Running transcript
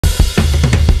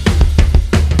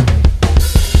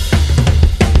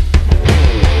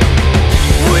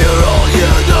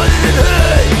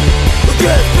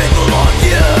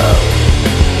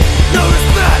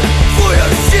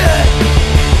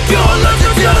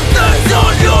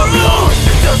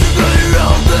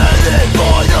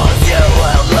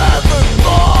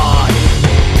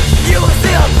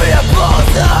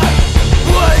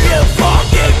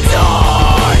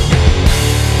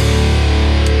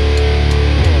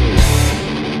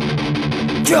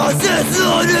'Cause it's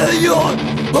not in your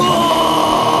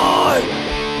heart,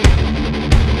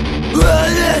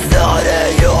 and it's not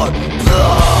in your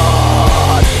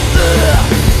blood.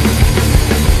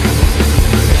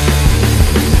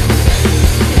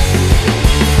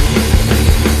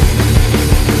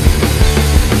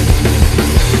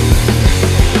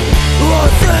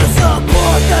 Want to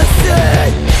support the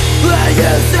scene, and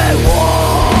you say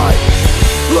why?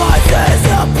 Want to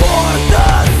support the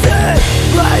scene,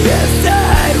 and you say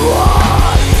why?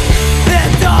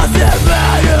 It doesn't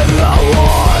matter how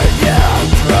hard you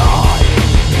try,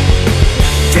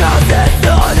 'cause it's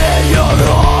not in your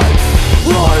heart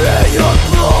or in your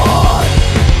blood.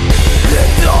 It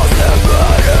doesn't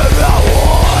matter how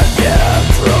hard you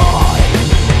try,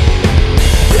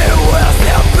 you will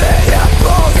still be a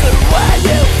person when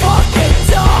you fucking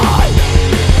die.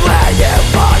 When you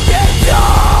fucking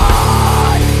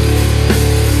die.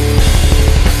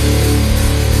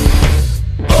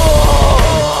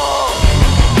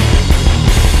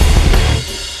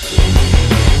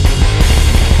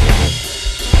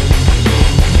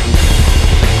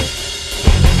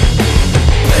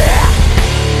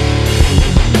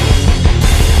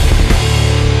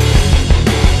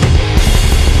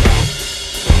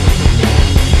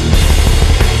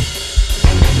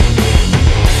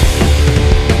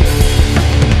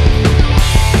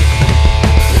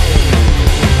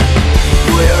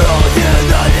 We're all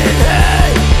united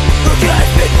hate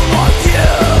against people like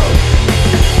you.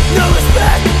 No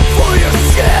respect for your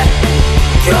shit.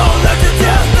 Kill the